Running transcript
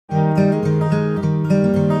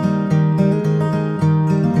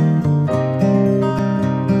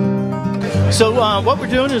So what we're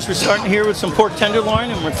doing is we're starting here with some pork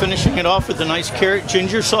tenderloin, and we're finishing it off with a nice carrot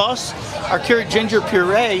ginger sauce. Our carrot ginger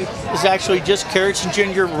puree is actually just carrots and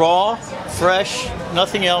ginger raw, fresh,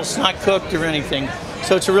 nothing else, not cooked or anything.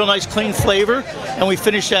 So it's a real nice clean flavor, and we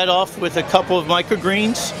finish that off with a couple of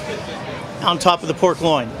microgreens on top of the pork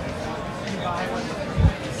loin.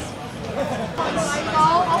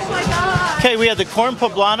 Okay, we have the corn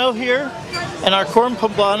poblano here, and our corn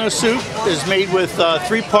poblano soup is made with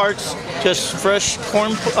 3 parts just fresh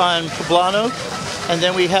corn and poblano, and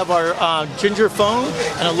then we have our ginger foam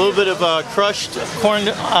and a little bit of crushed corn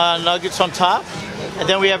nuggets on top, and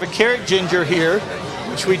then we have a carrot ginger here,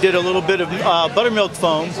 which we did a little bit of buttermilk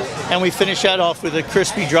foam, and we finish that off with a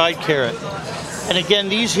crispy dried carrot. And again,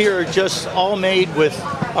 these here are just all made with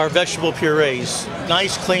our vegetable purees.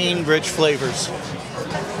 Nice, clean, rich flavors.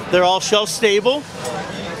 They're all shelf stable,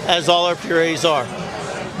 as all our purees are.